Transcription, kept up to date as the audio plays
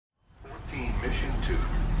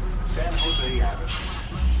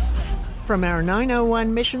from our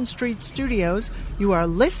 901 Mission Street studios, you are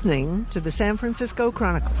listening to the San Francisco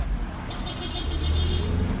Chronicle.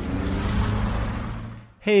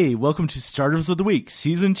 Hey, welcome to Startups of the Week,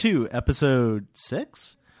 Season 2, Episode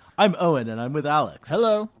 6. I'm Owen, and I'm with Alex.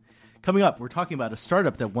 Hello. Coming up, we're talking about a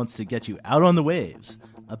startup that wants to get you out on the waves,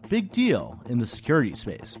 a big deal in the security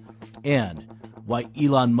space, and why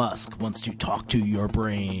Elon Musk wants to talk to your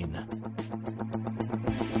brain.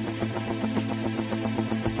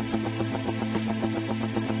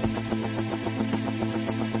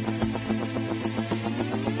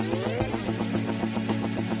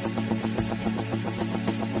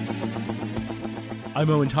 I'm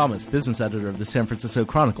Owen Thomas, business editor of the San Francisco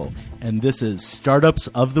Chronicle, and this is Startups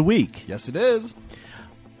of the Week. Yes, it is.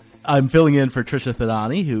 I'm filling in for Trisha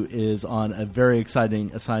Thadani, who is on a very exciting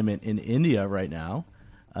assignment in India right now.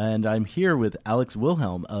 And I'm here with Alex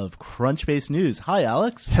Wilhelm of Crunchbase News. Hi,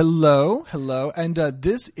 Alex. Hello. And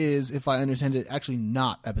this is, if I understand it, actually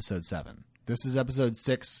not Episode 7. This is Episode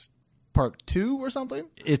 6, Part 2 or something?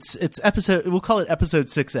 It's episode, we'll call it Episode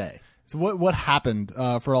 6A. So what happened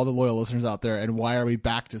for all the loyal listeners out there, and why are we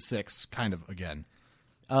back to 6 kind of again?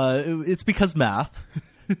 It's because math.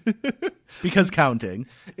 Because counting.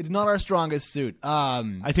 It's not our strongest suit.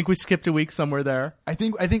 I think we skipped a week somewhere there. I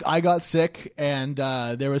think I got sick, and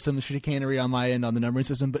there was some chicanery on my end on the numbering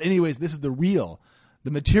system. But anyways, this is the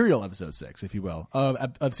material Episode 6, if you will,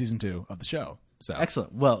 of Season 2 of the show. So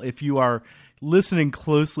excellent. Well, if you are listening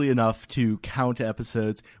closely enough to count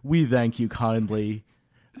episodes, we thank you kindly.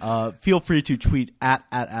 Feel free to tweet at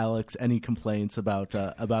Alex any complaints about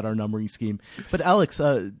our numbering scheme. But Alex,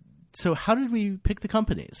 so how did we pick the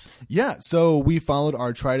companies? Yeah, so we followed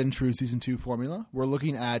our tried and true Season 2 formula. We're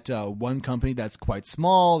looking at one company that's quite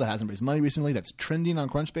small, that hasn't raised money recently, that's trending on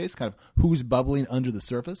Crunchbase, kind of who's bubbling under the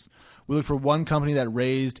surface. We looked for one company that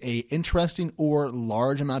raised a interesting or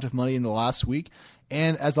large amount of money in the last week.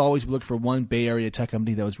 And as always, we look for one Bay Area tech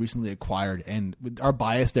company that was recently acquired. And our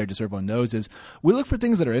bias there, just so everyone knows, is we look for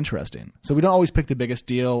things that are interesting. So we don't always pick the biggest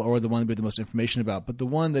deal or the one we have the most information about, but the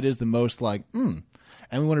one that is the most like, And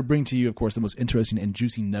we want to bring to you, of course, the most interesting and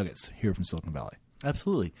juicy nuggets here from Silicon Valley.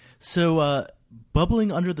 Absolutely. So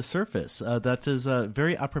bubbling under the surface, that is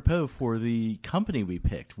very apropos for the company we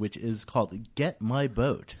picked, which is called Get My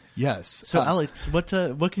Boat. Yes. So Alex, what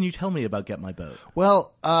can you tell me about Get My Boat?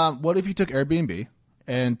 Well, what if you took Airbnb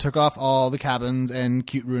and took off all the cabins and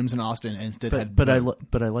cute rooms in Austin and instead had... But I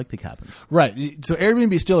like the cabins. Right. So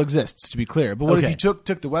Airbnb still exists, to be clear. But what if you took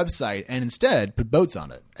the website and instead put boats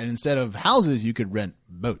on it? And instead of houses, you could rent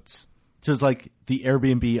boats. So it's like the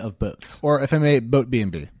Airbnb of boats. Or if I may, Boat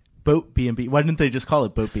B&B. Boat B&B. Why didn't they just call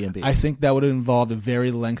it Boat B&B? I think that would have involved a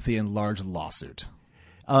very lengthy and large lawsuit.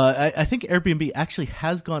 I think Airbnb actually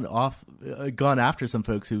has gone after some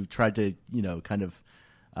folks who tried to, kind of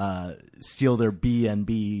steal their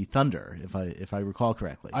B&B thunder, if I recall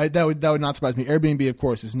correctly. That would not surprise me. Airbnb, of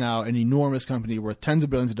course, is now an enormous company worth tens of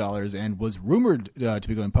billions of dollars and was rumored to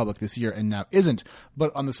be going public this year and now isn't.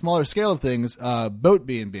 But on the smaller scale of things, Boat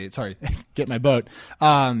B&B, sorry, Get My Boat,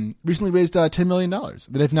 recently raised $10 million.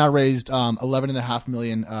 They've now raised $11.5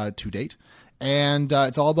 million to date. And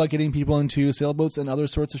it's all about getting people into sailboats and other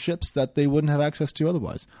sorts of ships that they wouldn't have access to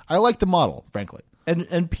otherwise. I like the model, frankly.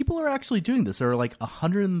 And people are actually doing this. There are like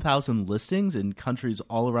 100,000 listings in countries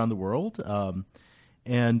all around the world.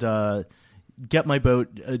 Get My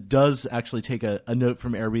Boat does actually take a note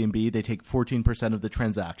from Airbnb. They take 14% of the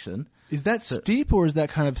transaction. Is that steep or is that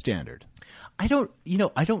kind of standard? I don't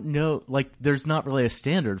know. Like, there's not really a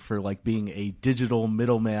standard for like being a digital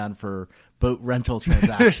middleman for boat rental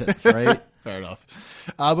transactions, right? Fair enough.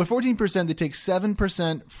 But 14%, they take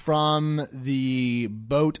 7% from the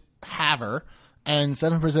boat haver and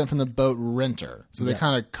 7% from the boat renter. So they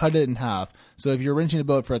kind of cut it in half. So if you're renting a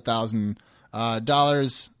boat for $1,000,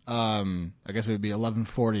 I guess it would be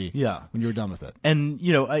 $1,140 when you're done with it. And,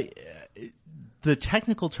 the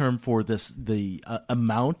technical term for this, the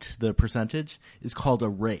amount, the percentage, is called a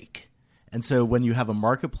rake. And so when you have a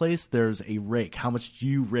marketplace, there's a rake. How much do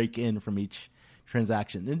you rake in from each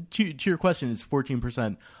transaction? And to your question, is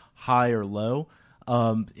 14% high or low?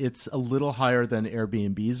 It's a little higher than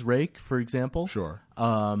Airbnb's rake, for example. Sure.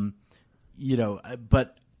 But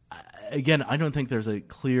again, I don't think there's a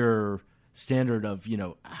clear standard of,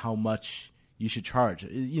 how much you should charge.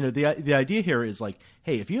 The idea here is like,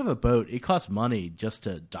 hey, if you have a boat, it costs money just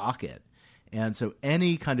to dock it. And so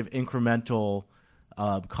any kind of incremental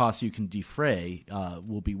cost you can defray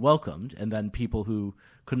will be welcomed, and then people who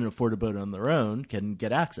couldn't afford a boat on their own can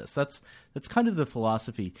get access. That's kind of the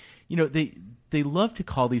philosophy. They love to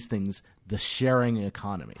call these things the sharing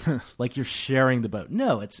economy. Like you're sharing the boat.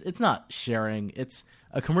 No, it's not sharing. It's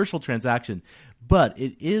a commercial transaction, but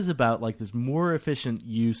it is about like this more efficient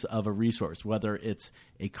use of a resource, whether it's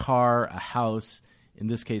a car, a house, in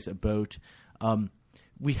this case, a boat.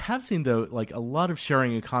 We have seen, though, like a lot of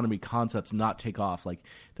sharing economy concepts not take off. Like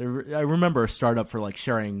I remember a startup for like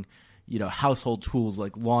sharing, household tools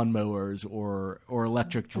like lawnmowers or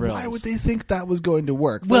electric drills. Why would they think that was going to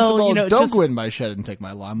work? First Well, of all, don't don't go in my shed and take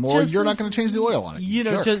my lawnmower. You're not going to change the oil on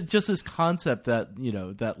it. Just this concept that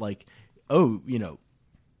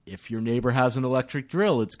if your neighbor has an electric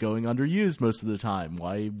drill, it's going underused most of the time.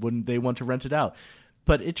 Why wouldn't they want to rent it out?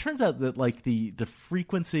 But it turns out that like the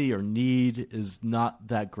frequency or need is not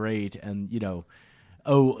that great, and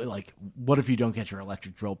what if you don't get your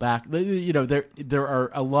electric drill back? There are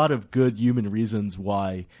a lot of good human reasons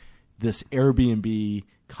why this Airbnb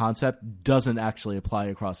concept doesn't actually apply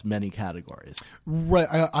across many categories. Right.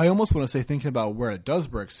 I almost want to say, thinking about where it does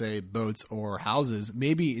work, say boats or houses,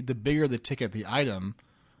 maybe the bigger the ticket, the item,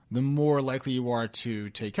 the more likely you are to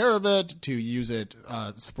take care of it, to use it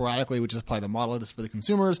sporadically, which is probably the model is for the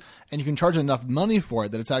consumers, and you can charge enough money for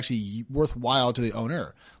it that it's actually worthwhile to the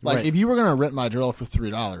owner. Like Right. if you were going to rent my drill for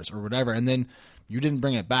 $3 or whatever, and then you didn't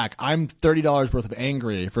bring it back, I'm $30 worth of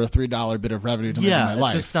angry for a $3 bit of revenue to make in my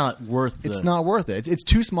life. It's just not worth it. It's not worth it. It's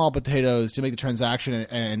too small potatoes to make the transaction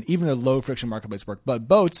and even a low friction marketplace work. But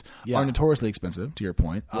boats are notoriously expensive, to your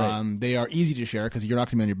point. Right. They are easy to share because you're not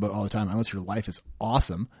going to be on your boat all the time unless your life is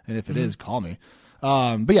awesome. And if it is, call me.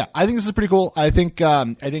 But yeah, I think this is pretty cool. I think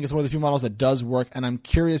it's one of the few models that does work, and I'm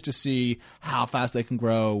curious to see how fast they can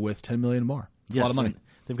grow with 10 million more. It's a lot of money.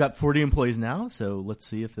 They've got 40 employees now, so let's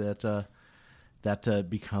see if that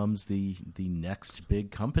becomes the next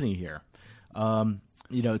big company here.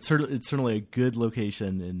 It's certainly a good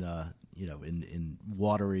location in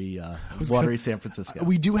watery San Francisco.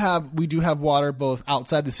 We do have water both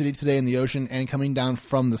outside the city today in the ocean and coming down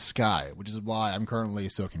from the sky, which is why I'm currently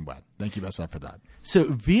soaking wet. Thank you, Best for that. So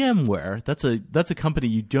VMware, that's a company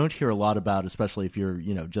you don't hear a lot about, especially if you're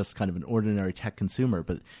just kind of an ordinary tech consumer.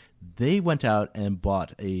 But they went out and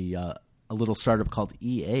bought a little startup called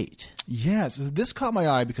E8. Yeah, so this caught my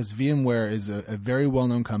eye because VMware is a very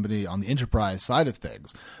well-known company on the enterprise side of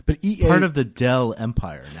things. But E8, part of the Dell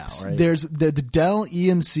empire now, right? There's the Dell,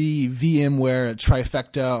 EMC, VMware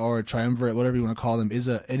trifecta or triumvirate, whatever you want to call them, is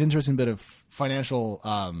an interesting bit of financial,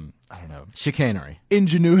 Chicanery.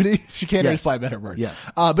 ingenuity. Chicanery Yes. is probably a better word. Yes.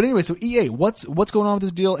 But anyway, so E8, what's going on with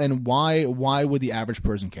this deal, and why would the average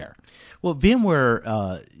person care? Well,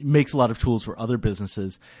 VMware makes a lot of tools for other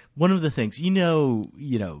businesses. One of the things,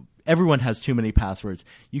 everyone has too many passwords.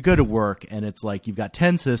 You go to work and it's like you've got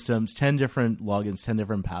 10 systems, 10 different logins, 10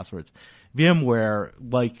 different passwords. VMware,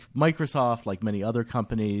 like Microsoft, like many other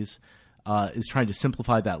companies, is trying to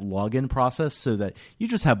simplify that login process so that you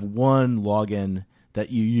just have one login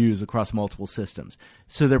that you use across multiple systems.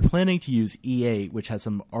 So they're planning to use E8, which has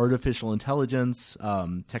some artificial intelligence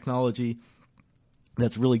technology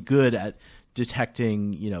that's really good at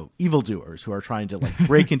detecting, evildoers who are trying to like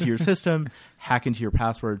break into your system, hack into your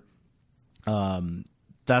password. That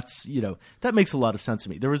makes a lot of sense to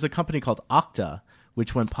me. There was a company called Okta,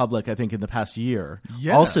 which went public, I think, in the past year.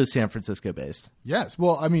 Yes. Also San Francisco based. Yes.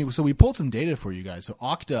 Well, so we pulled some data for you guys. So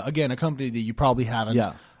Okta, again, a company that you probably haven't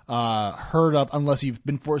heard of unless you've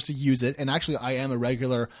been forced to use it. And actually, I am a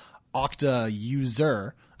regular Okta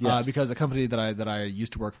user. Yes. Because a company that I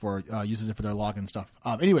used to work for uses it for their login stuff.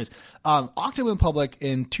 Okta went public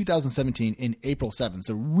in 2017 in April 7th,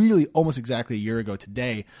 so really almost exactly a year ago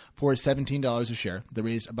today, for $17 a share. They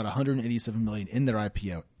raised about $187 million in their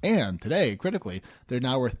IPO, and today, critically, they're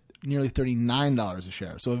now worth nearly $39 a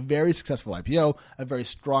share. So a very successful IPO, a very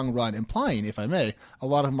strong run, implying, if I may, a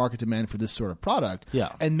lot of market demand for this sort of product.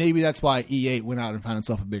 Yeah. And maybe that's why E8 went out and found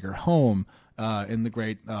itself a bigger home in the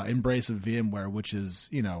great embrace of VMware, which is,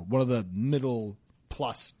 one of the middle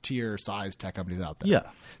plus tier size tech companies out there. Yeah.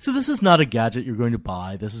 So this is not a gadget you're going to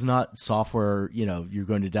buy. This is not software, you're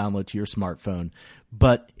going to download to your smartphone,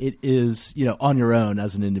 but it is, on your own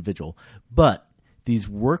as an individual. But these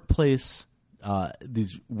workplace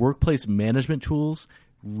management tools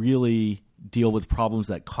really deal with problems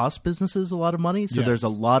that cost businesses a lot of money. So there's a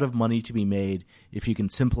lot of money to be made if you can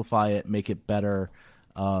simplify it, make it better,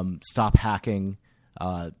 stop hacking.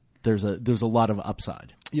 There's a lot of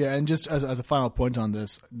upside. Yeah, and just as a final point on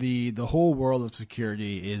this, the whole world of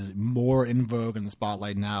security is more in vogue in the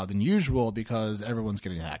spotlight now than usual because everyone's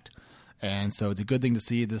getting hacked. And so it's a good thing to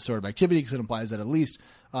see this sort of activity because it implies that at least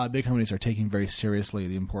big companies are taking very seriously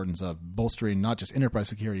the importance of bolstering not just enterprise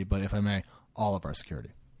security, but, if I may, all of our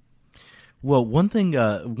security. Well, one thing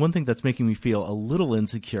that's making me feel a little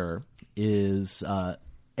insecure is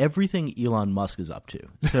everything Elon Musk is up to.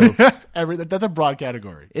 So That's a broad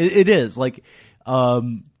category. it is like,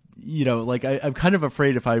 I'm kind of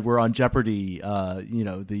afraid if I were on Jeopardy,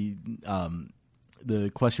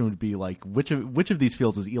 the question would be like, which of these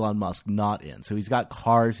fields is Elon Musk not in? So he's got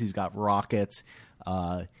cars, he's got rockets,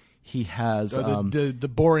 he has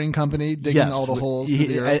the boring company digging all the holes to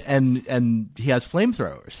the earth. and he has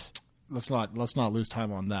flamethrowers. Let's not lose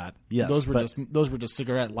time on that. Yes, those were just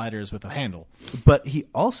cigarette lighters with a handle. But he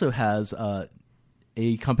also has a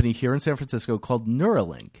company here in San Francisco called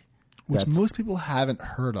Neuralink, which most people haven't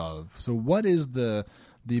heard of. So what is the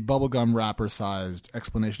bubblegum wrapper sized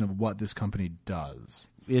explanation of what this company does?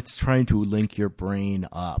 It's trying to link your brain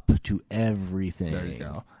up to everything. There you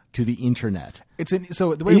go. To the internet.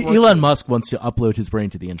 So the way it works, Elon Musk wants to upload his brain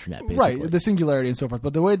to the internet, basically. Right, the singularity and so forth.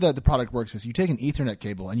 But the way that the product works is you take an Ethernet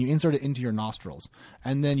cable and you insert it into your nostrils,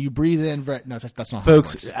 and then you breathe in. No, that's not how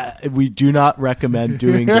Folks, it works. We do not recommend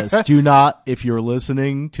doing this. Do not, if you're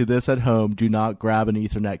listening to this at home, do not grab an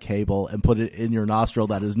Ethernet cable and put it in your nostril.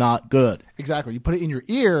 That is not good. Exactly. You put it in your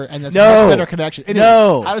ear, and that's a much better connection. Anyways,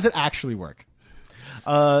 No. How does it actually work?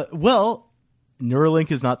 Well,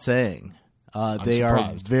 Neuralink is not saying. They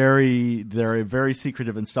surprised. they're very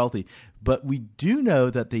secretive and stealthy. But we do know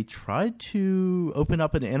that they tried to open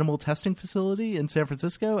up an animal testing facility in San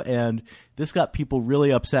Francisco, and this got people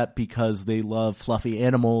really upset because they love fluffy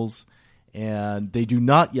animals, and they do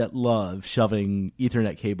not yet love shoving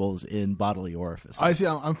Ethernet cables in bodily orifices. I see.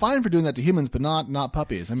 I'm fine for doing that to humans, but not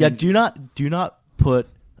puppies. I mean, Yeah, do not put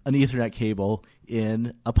an Ethernet cable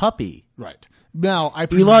in a puppy. right now.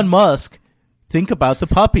 Elon Musk. Think about the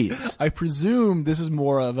puppies. I presume this is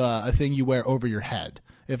more of a thing you wear over your head,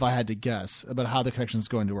 if I had to guess, about how the connection is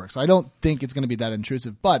going to work. So I don't think it's going to be that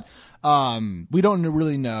intrusive, but we don't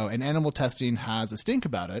really know. And animal testing has a stink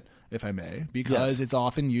about it, if I may, because it's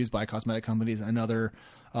often used by cosmetic companies and other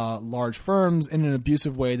large firms in an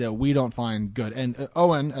abusive way that we don't find good. And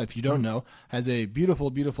Owen, if you don't know, has a beautiful,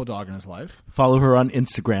 beautiful dog in his life. Follow her on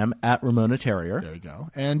Instagram at Ramona Terrier. There you go.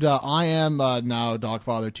 And I am now dog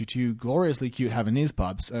father to two gloriously cute Havanese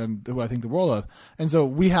pups, who I think the world of. And so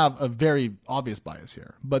we have a very obvious bias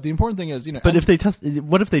here. But the important thing is, But what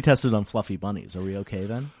if they tested on fluffy bunnies? Are we okay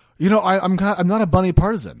then? I'm not a bunny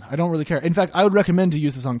partisan. I don't really care. In fact, I would recommend to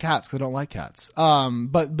use this on cats because I don't like cats.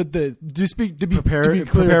 But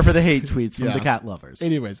Prepare for the hate tweets from the cat lovers.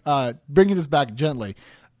 Anyways, bringing this back gently,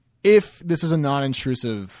 if this is a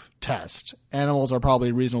non-intrusive test, animals are probably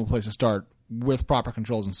a reasonable place to start with proper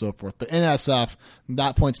controls and so forth. But in SF,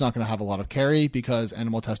 that point's not going to have a lot of carry because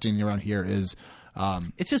animal testing around here is.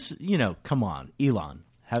 It's just come on, Elon.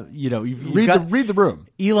 Read the room,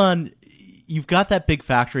 Elon. You've got that big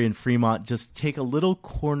factory in Fremont. Just take a little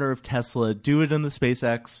corner of Tesla, do it in the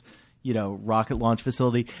SpaceX, rocket launch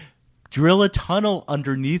facility. Drill a tunnel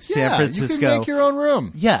underneath San Francisco. You can make your own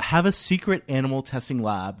room. Yeah, have a secret animal testing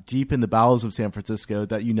lab deep in the bowels of San Francisco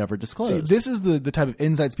that you never disclose. See, this is the type of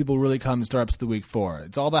insights people really come to Startups of the Week for.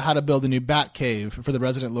 It's all about how to build a new bat cave for the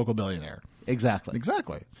resident local billionaire. Exactly.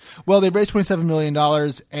 Well, they've raised $27 million,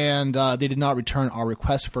 and they did not return our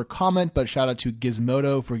request for comment, but shout out to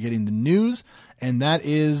Gizmodo for getting the news, and that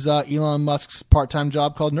is Elon Musk's part-time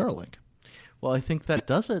job called Neuralink. Well, I think that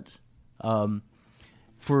does it.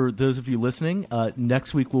 For those of you listening,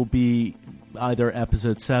 next week will be either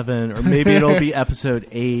episode 7 or maybe it'll be episode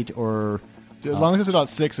 8 or... As long as it's not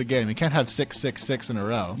 6 again. We can't have 6 in a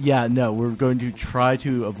row. Yeah, no, we're going to try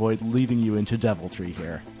to avoid leading you into deviltry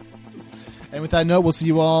here. And with that note, we'll see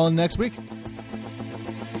you all next week.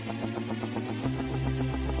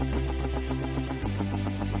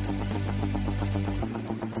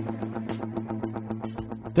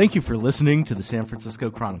 Thank you for listening to the San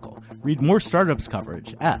Francisco Chronicle. Read more startups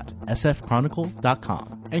coverage at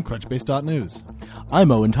sfchronicle.com. And crunchbase.news.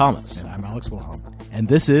 I'm Owen Thomas. And I'm Alex Wilhelm. And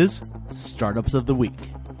this is Startups of the Week.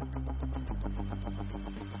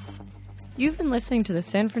 You've been listening to the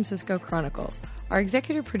San Francisco Chronicle. Our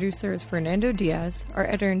executive producer is Fernando Diaz, our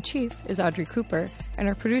editor-in-chief is Audrey Cooper, and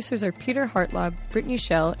our producers are Peter Hartlaub, Brittany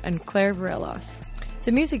Schell, and Claire Varelos.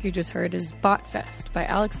 The music you just heard is Botfest by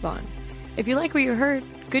Alex Vaughn. If you like what you heard,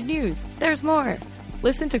 good news, there's more!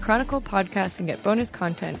 Listen to Chronicle podcasts and get bonus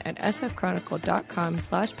content at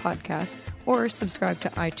sfchronicle.com/podcast or subscribe to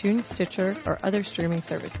iTunes, Stitcher, or other streaming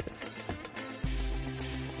services.